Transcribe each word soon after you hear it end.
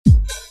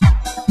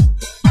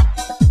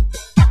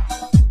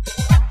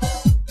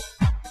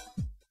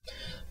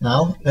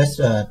Now let's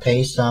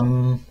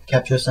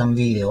capture some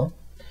video.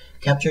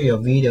 Capture your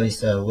video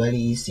is very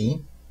easy.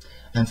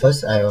 And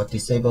first I will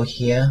disable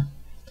here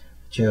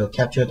to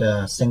capture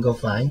the single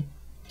file.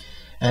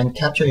 And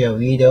capture your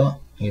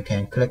video, you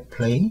can click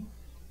play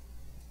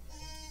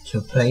to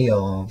play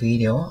your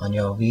video on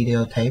your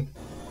video tape.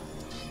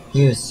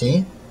 Here you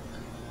see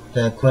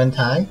the current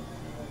time.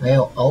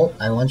 Well,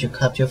 I want to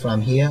capture from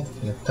here.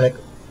 You click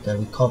the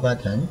record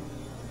button.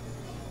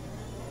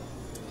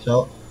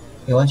 So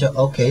you want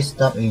to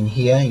stop in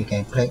here, you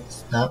can click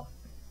stop.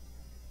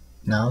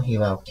 Now he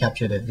will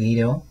capture the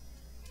video.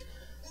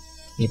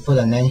 You put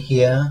a name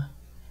here,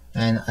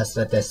 and as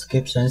a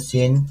description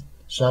scene,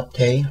 short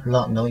tape,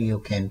 log note you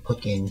can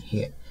put in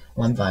here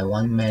one by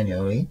one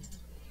manually.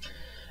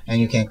 And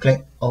you can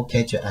click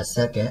OK to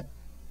accept it.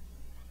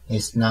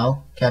 It's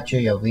now capture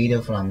your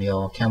video from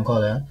your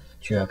camcorder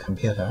to your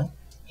computer.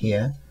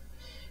 Here,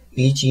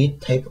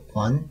 VG tape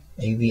 1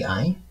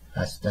 AVI,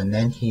 that's the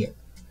name here.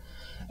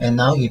 And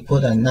now you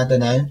put another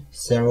name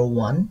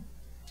 01.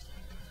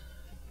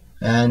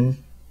 And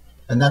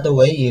another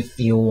way, if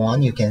you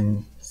want, you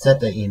can set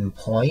the in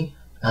point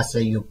as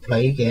you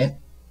play it.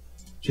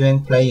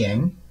 During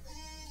playing,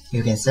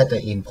 you can set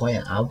the in point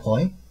and out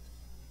point.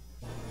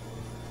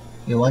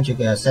 You want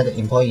to set the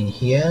in point in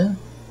here.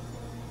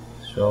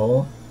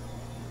 So,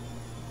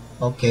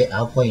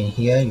 out point in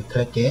here, you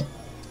click it.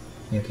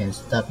 You can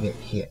stop it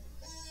here.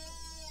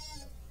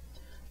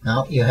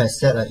 Now you have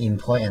set an in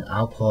point and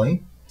out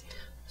point.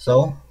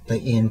 So the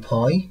in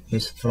point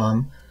is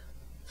from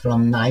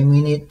 9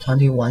 minutes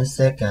 21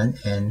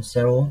 seconds and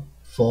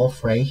 04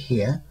 frame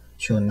here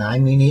to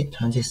 9 minutes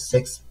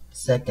 26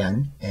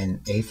 seconds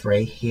and 8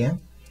 frame here.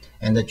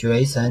 And the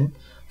duration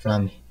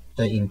from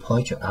the in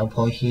point to out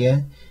point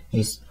here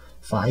is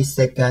 5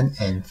 seconds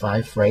and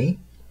 5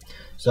 frame.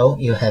 So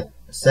you have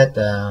set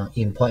the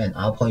in point and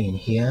out point in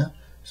here.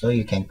 So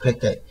you can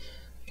click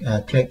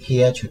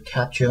here to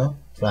capture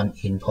from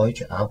in point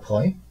to out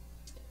point.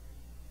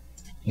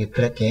 You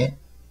click it.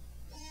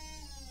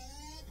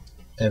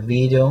 The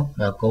video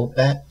will go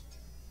back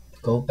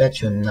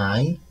to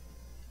 9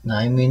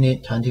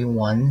 minutes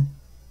 21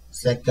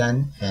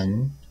 seconds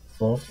and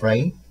 4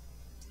 frame.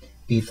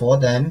 Before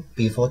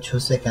 2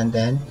 seconds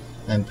then,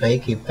 and play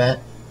it back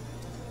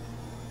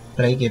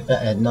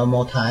at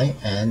normal time,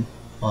 and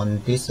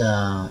on this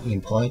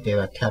in point they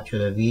will capture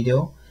the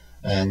video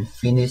and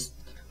finish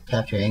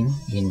capturing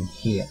in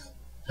here.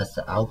 That's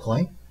the out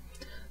point.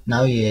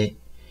 Now it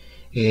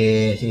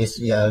is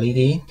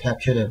already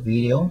capture the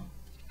video.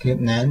 Clip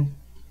name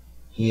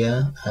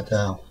here at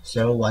the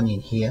 01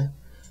 in here.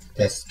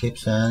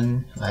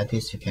 Description like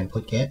this you can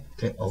put it.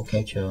 Click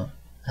OK to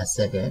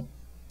accept it.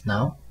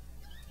 Now,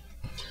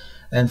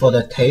 and for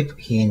the tape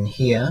in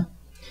here,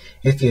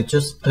 if you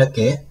just click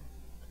it,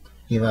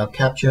 you will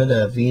capture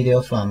the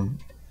video from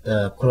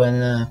the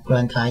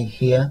current time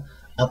here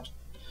up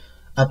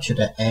to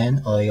the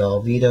end of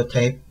your video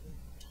tape.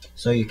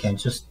 So you can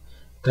just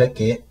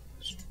click it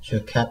to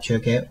capture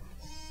it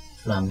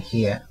from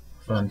here,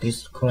 from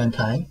this current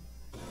time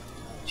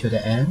to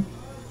the end.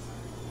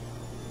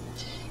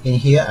 In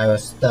here I will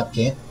stop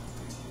it.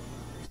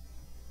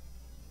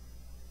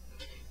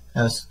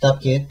 I will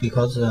stop it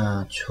because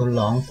too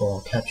long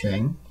for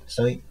capturing.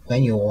 So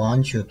when you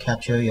want to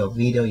capture your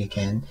video, you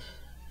can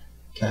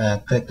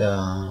click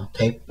the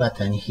tape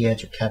button here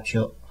to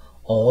capture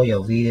all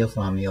your video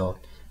from your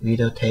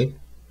video tape.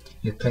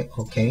 You click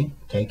OK,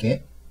 take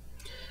it.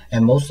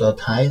 And most of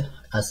the time,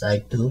 as I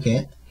do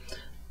it,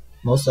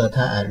 most of the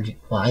time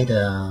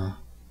I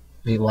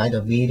rewind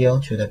the video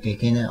to the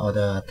beginning of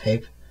the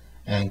tape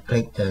and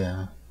click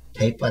the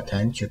tape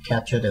button to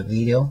capture the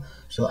video.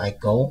 So I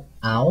go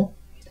out,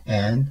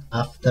 and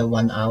after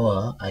 1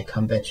 hour I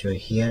come back to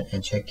here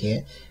and check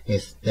it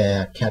if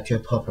they're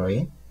captured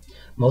properly.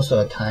 Most of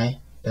the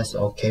time that's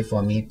okay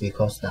for me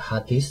because the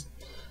hard disk,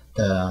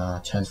 the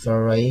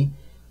transfer rate,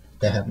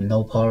 they have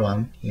no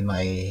problem in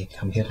my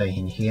computer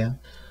in here.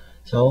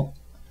 So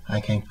I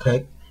can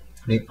click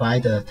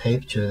rewind the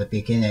tape to the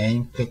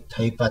beginning, click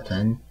tape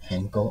button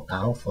and go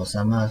out for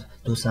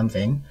do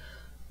something,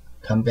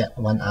 come back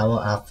 1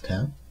 hour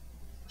after.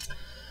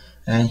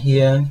 And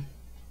here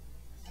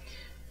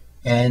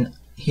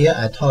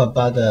I talk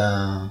about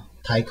the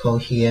title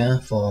here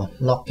for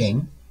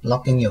logging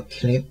your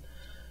clip.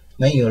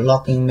 When you're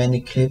logging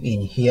many clips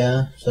in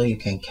here, so you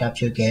can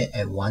capture it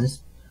at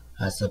once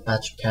as a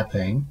batch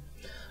capturing.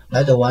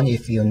 Like the one,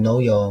 if you know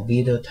your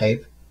video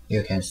tape,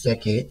 you can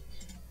set it,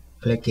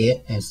 click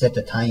it and set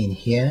the time in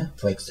here.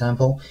 For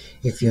example,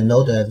 if you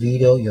know the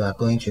video you are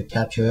going to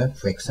capture,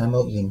 for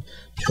example in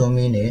 2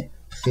 minutes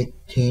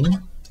 15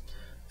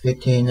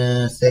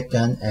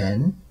 seconds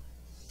and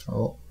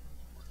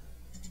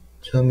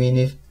 2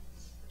 minutes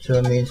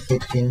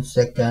 15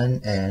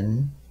 seconds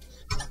and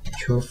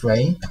 2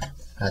 frames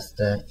as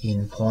the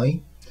in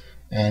point,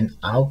 and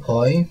out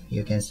point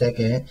you can set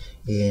it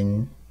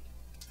in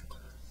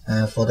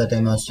for the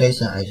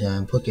demonstration. I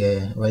put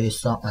it very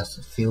short as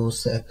few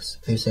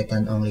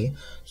seconds only,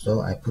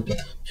 so I put it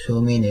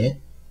 2 minutes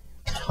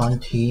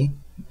 20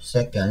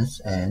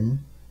 seconds and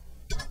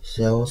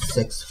show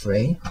 6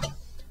 frames.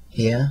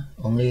 Here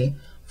only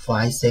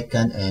 5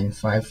 seconds and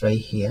 5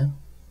 frames here.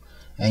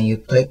 And you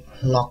click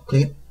lock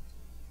clip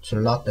to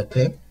lock the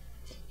clip.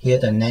 Here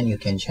the name you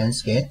can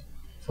change it.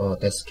 For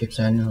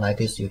description like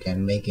this you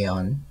can make it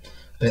on.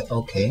 Click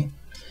OK.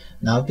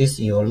 Now this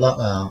you lock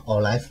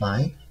online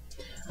file.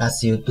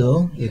 As you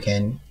do, you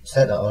can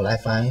set the online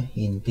file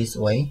in this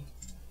way.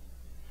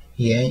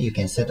 Here you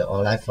can set the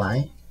online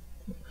file.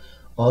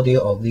 Audio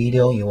or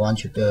video you want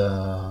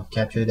to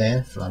capture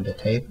that from the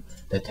tape.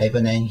 The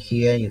table name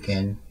here you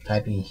can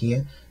type in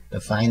here. The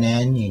file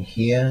name in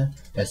here.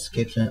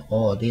 Description,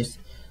 all of this.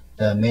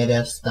 The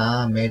media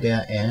start,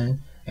 media end,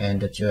 and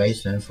the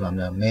duration from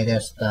the media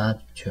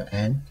start to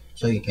end.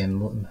 So you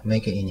can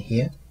make it in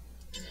here.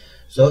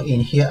 So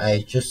in here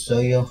I just show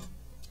you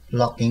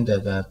locking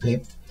the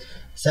clip.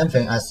 Same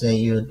thing as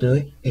you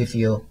do if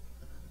you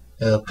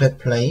click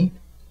play.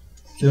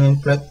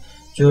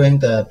 During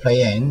the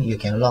playing, you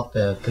can lock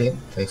the clip.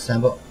 For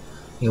example,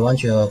 you want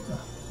to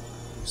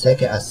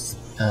set it as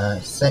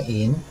set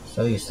in,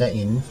 so you set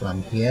in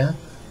from here,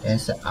 then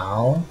set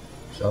out,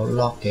 so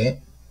lock it.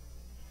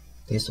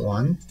 This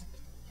one,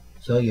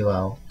 so you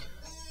will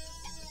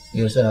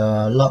use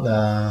lock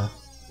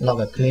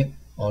a clip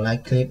or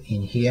like clip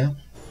in here.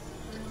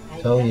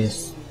 So you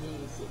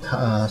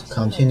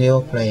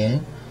continue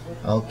playing.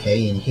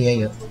 Okay, in here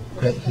you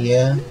click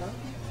here.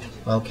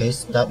 Okay,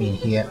 stop in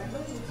here.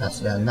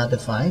 That's another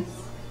file,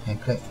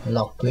 and click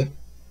lock clip.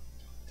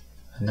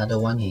 Another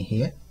one in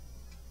here,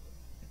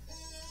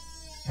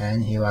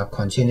 and you will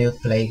continue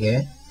play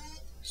here.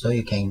 So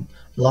you can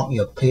lock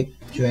your clip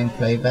during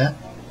playback.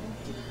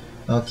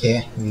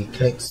 Okay, we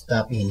click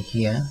stop in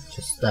here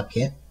to stop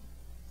it.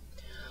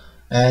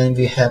 And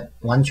we have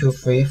 1, 2,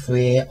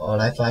 3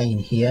 online file in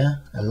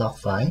here, a lock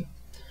file.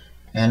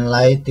 And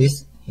like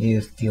this,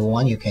 if you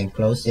want, you can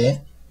close it.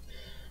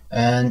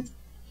 And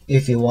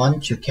if you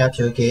want to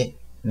capture it,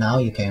 now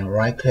you can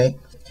right click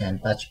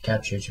and batch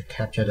capture to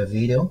capture the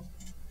video.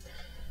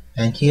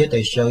 And here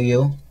they show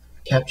you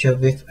capture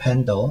with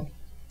handle.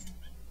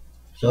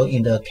 So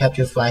in the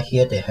capture file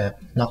here they have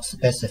not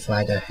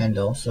specified the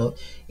handle. So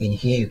in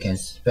here you can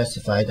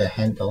specify the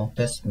handle.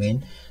 That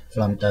means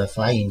from the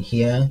file in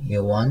here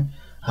you want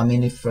how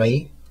many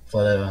frames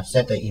for the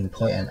set the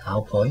input and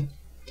output.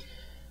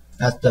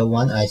 As the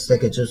one I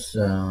set it just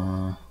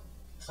 5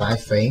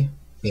 frames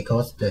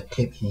because the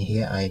clip in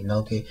here I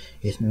noticed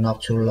is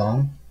not too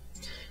long.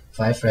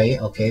 5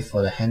 frames. Okay,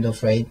 for the handle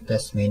frame,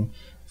 that means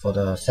for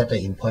the set the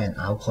input and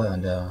output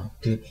on the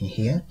clip in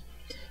here.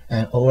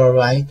 And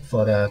override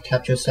for the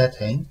capture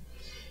setting,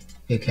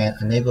 you can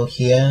enable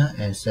here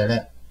and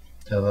select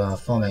the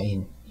format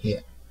in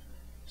here.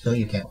 So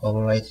you can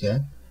override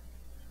here.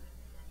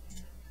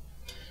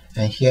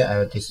 And here I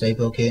will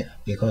disable it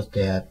because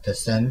they are the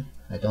same.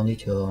 I don't need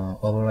to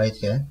override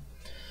here.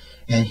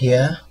 And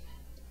here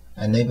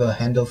enable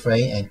handle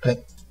frame and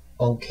click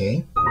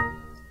OK.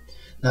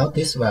 Now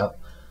this will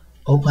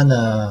open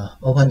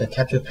the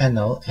capture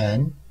panel,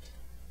 and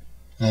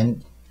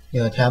it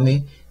will tell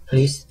me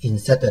please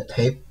insert the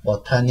tape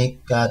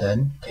Botanic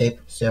Garden tape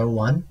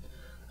 01.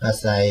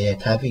 As I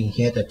type in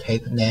here the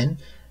tape name,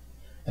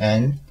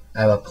 and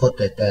I will put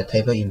the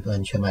table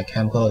into my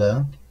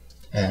camcorder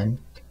and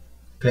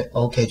click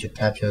OK to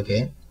capture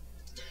it.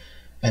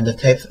 And the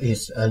tape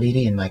is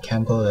already in my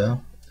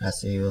camcorder.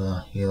 As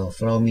you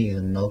follow me, you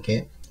know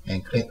it,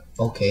 and click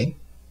OK.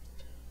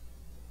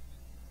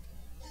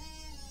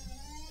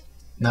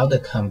 Now the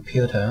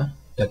computer,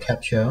 the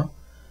capture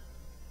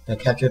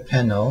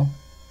panel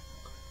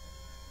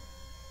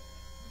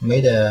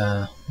made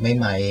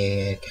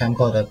my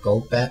camcorder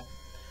go back.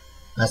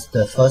 As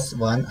the first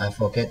one I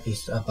forget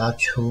is about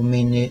 2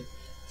 minutes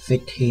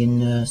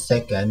 15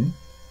 seconds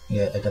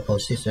at the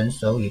position,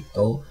 so it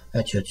go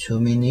back to 2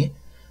 minutes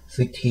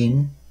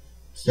 15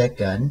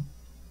 seconds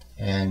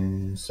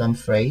and some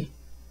frame.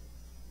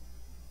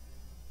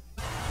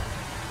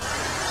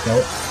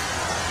 So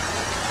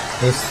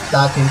it's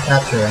starting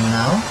capturing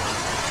now.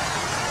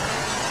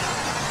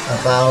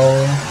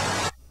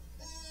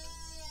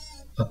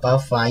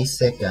 About 5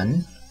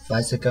 seconds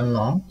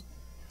long.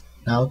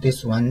 Now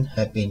this one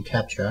has been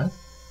captured,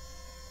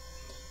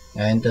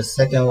 and the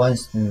second one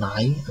is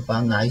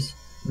about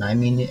 9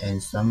 minutes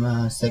and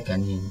some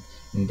seconds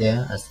in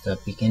there as the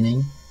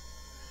beginning,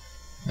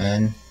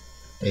 and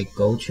they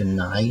go to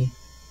 9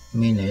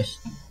 minutes.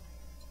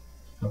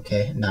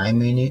 Okay, 9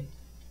 minutes.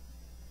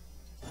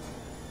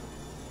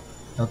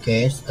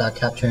 Okay, start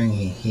capturing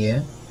in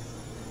here.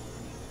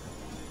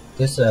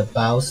 This is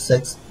about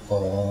 6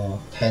 or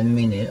 10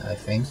 minutes, I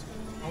think.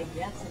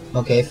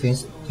 Okay,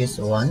 finish this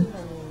one.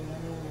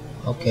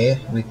 Okay,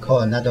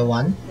 record another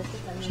one.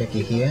 Check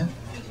it here.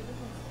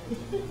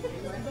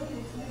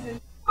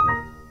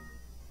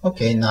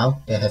 Okay,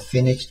 now they have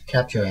finished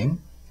capturing.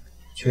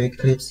 3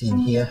 clips in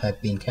here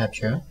have been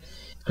captured.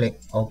 Click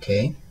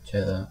OK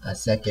to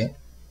accept it.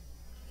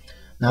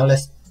 Now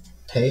let's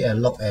take a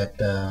look at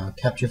the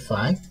capture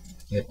file.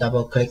 You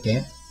double click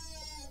it.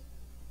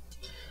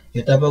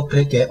 You double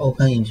click it,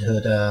 open into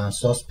the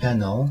source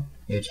panel.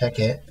 You check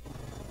it.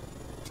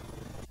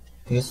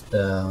 is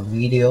the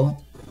video,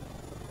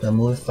 the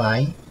movie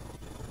file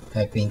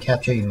have been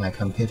captured in my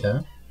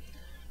computer.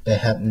 They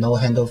have no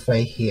handle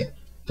frame here.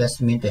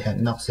 That means they have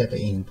not set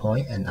the in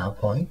point and out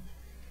point.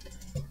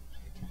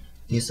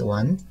 This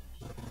one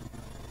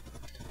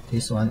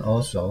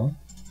also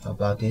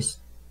about this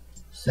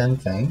same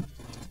thing.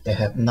 They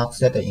have not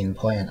set the in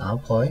point and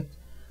out point.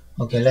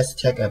 Okay, let's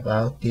check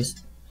about this.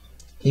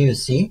 Here you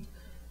see,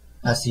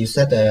 as you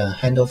set the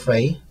handle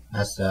frame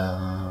as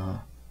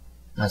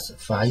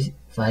 5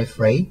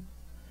 frame,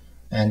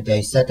 and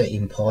they set the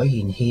in point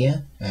in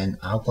here and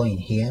out point in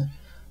here.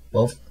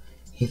 Both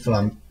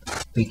from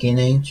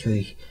beginning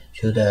to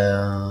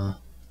the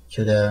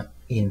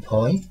in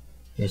point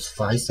is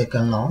 5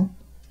 seconds long,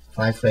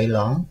 5 frame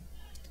long.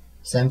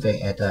 Same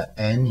thing at the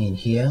end in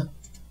here.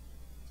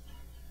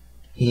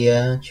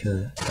 Here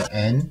to the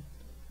end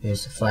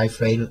is 5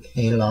 frame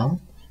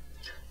long.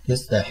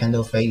 This is the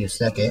handle frame you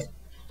set it.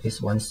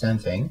 This one same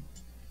thing.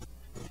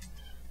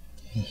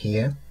 And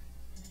here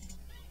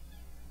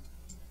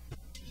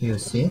you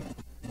see.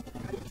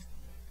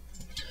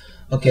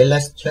 Okay,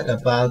 let's check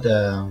about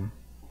the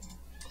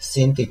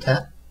scene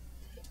detect.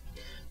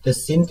 The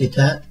scene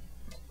detect,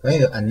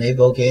 when you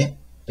enable it,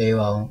 they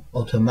will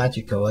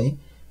automatically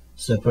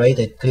separate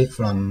the clip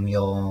from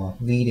your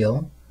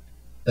video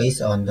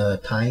based on the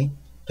time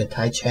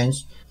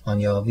change on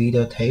your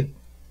video tape.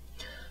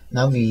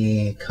 Now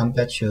we come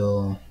back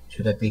to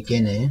the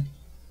beginning.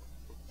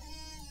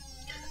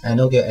 I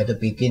know that at the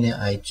beginning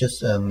I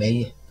just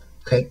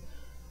click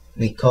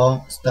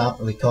record,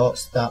 stop, record,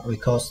 stop,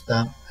 record,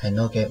 stop. I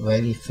know that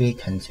very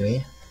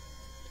frequently.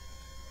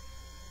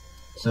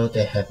 So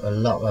they have a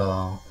lot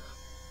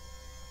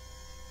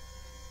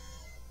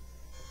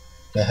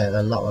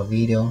of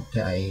video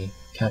that I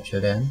capture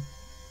them.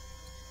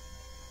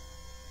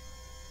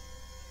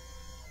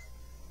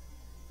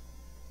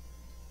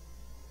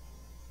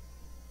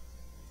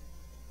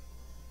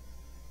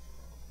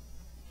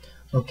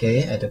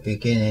 Okay, at the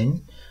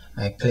beginning,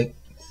 I click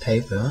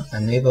paper,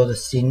 enable the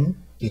scene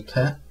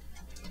detect.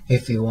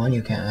 If you want,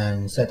 you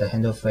can set the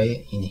handle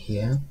frame in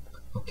here.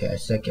 Okay, I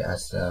set it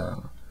as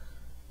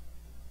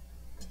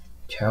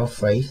 12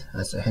 frame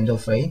as a handle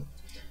frame.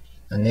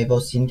 Enable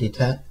scene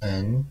detect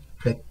and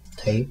click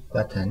tape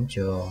button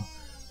to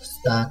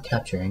start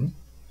capturing.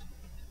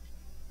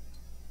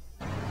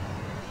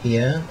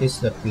 Here, this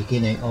is the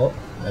beginning of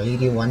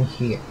LED one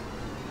here.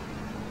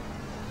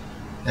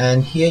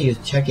 And here you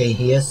check it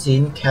here,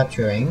 scene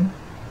capturing.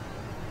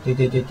 This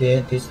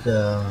is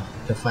the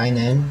file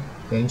name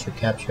going to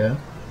capture.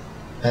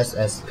 Press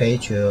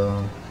escape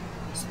to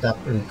stop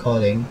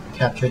recording.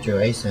 Capture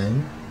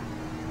duration.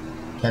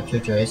 Capture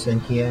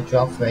duration here.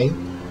 Drop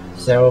frame.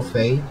 0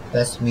 frame.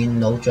 That means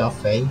no drop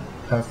frame.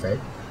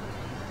 Perfect.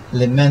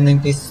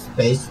 Remaining this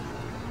space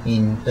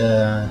in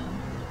the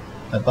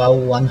about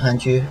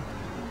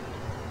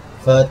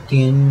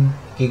 113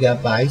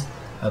 gigabytes.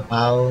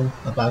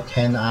 About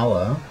 10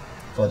 hours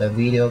for the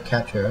video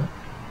capture.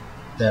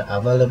 The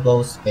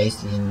available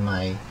space in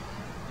my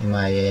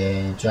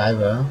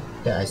driver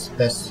that I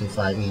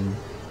specify in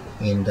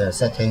the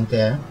setting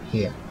there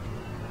here.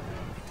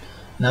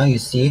 Now you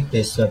see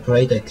they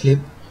separate the clip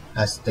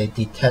as they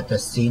detect the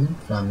scene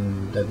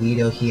from the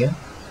video here,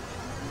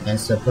 and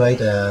separate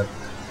the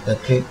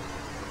clip.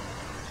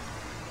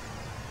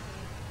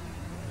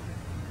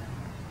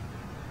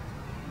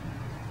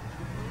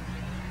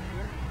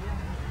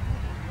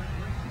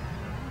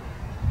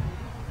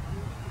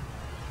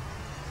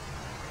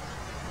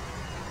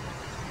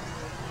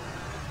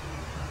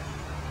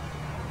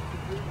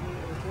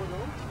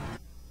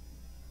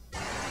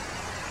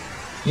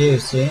 Here you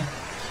see.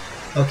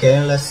 Okay,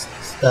 let's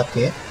stop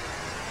it.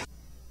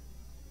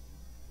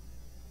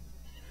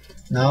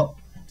 Now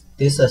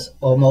this is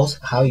almost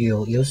how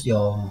you use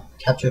your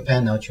capture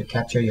panel to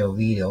capture your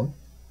video.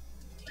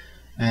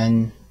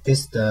 And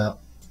this is the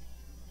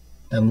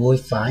movie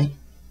file.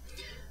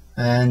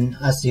 And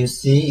as you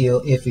see,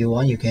 if you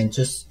want, you can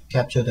just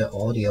capture the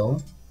audio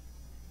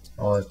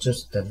or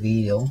just the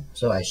video.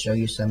 So I show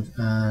you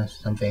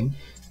something.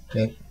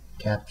 Click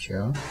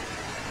capture.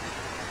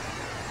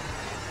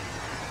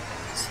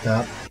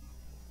 Stop.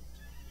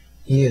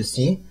 Here you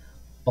see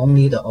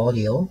only the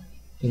audio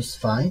is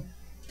fine,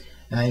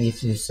 and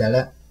if you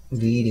select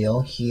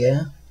video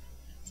here,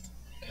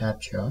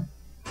 capture,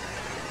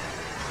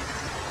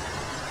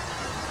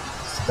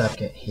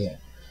 stop it here.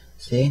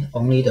 See,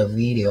 only the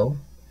video.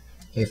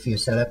 If you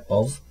select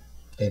both,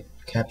 they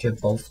capture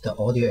both the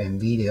audio and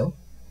video.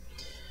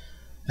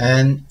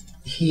 And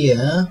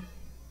here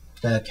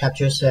the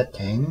capture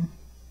setting,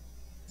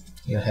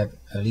 you have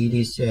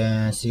LED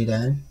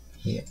sedan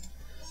here.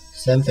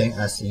 Same thing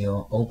as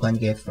you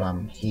open it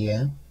from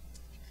here,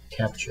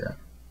 capture.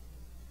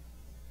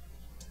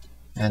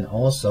 And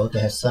also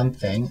there's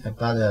something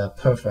about the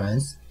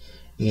preference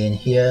in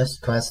here.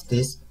 Press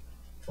this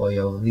for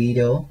your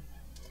video,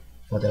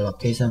 for the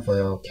location for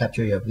your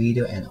capture your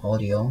video and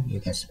audio. You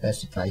can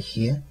specify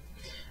here.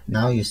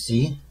 Now you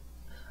see,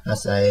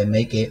 as I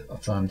make it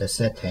from the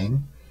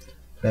setting,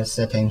 press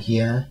setting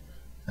here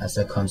as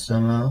a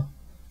consumer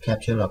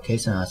capture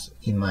location as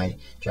in my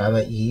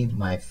driver E,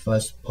 my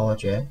first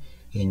project,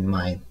 in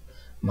my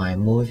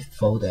movie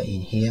folder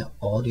in here,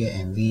 audio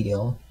and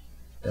video,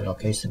 the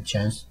location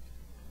change.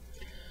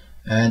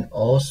 And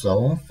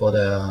also for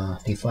the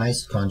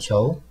device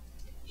control,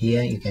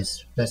 here you can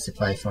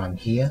specify from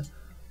here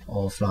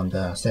or from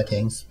the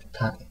settings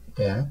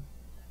there,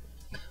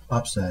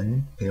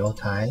 option below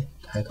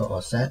title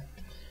or set,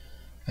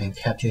 and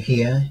capture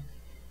here.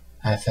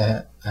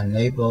 I've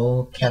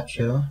enabled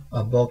capture,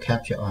 above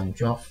capture on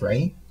drop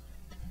frame,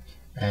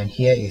 and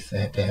here if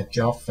they have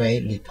drop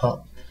frame,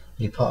 report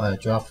a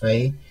drop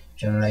frame,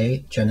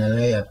 generate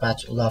a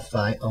batch log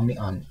file only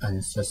on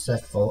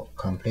unsuccessful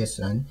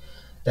completion.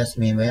 That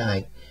means when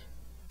I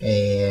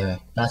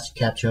batch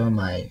capture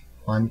my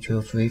 1,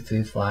 2,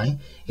 3 file,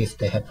 if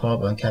they have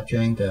problem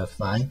capturing the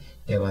file,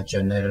 they will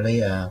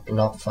generate a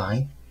log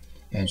file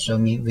and show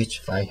me which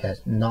file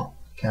has not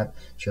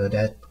captured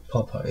that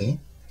properly.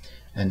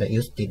 And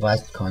use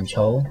device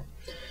control,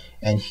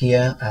 and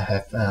here I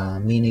have a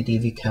mini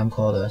DV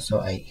camcorder,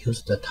 so I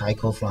use the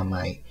title from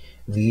my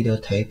video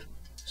tape,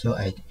 so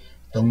I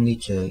don't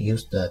need to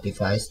use the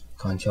device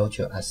control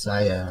to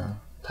assign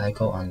a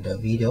title on the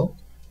video.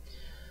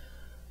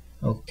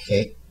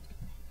 Okay,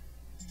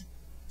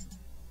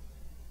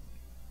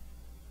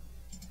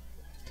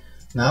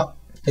 now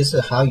this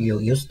is how you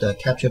use the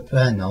capture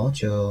panel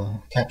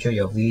to capture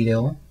your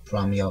video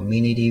from your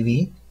mini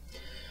DV.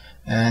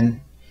 And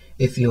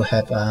if you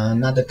have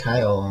another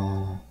kind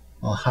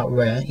or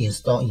hardware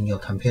installed in your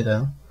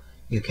computer,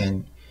 you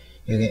can,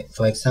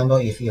 for example,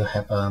 if you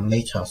have a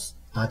Matrix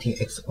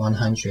RTX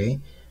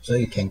 100, so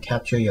you can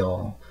capture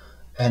your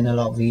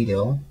analog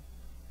video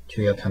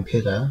to your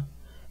computer.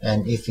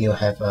 And if you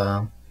have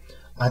a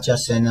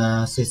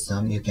adjacent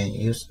system, you can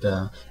use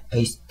the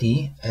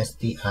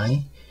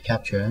SDI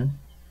capture,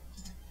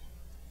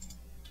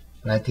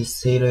 like this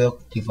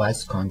serial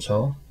device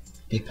control,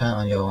 depend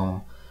on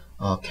your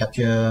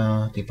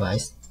capture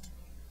device.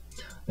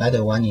 Like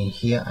the one in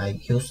here,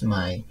 I use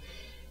my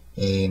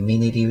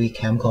mini DV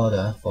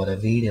camcorder for the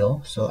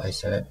video, so I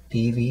select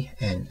DV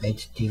and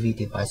HDV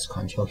device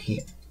control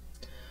here.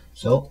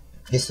 So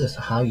this is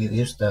how you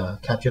use the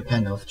capture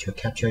panel to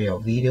capture your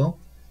video.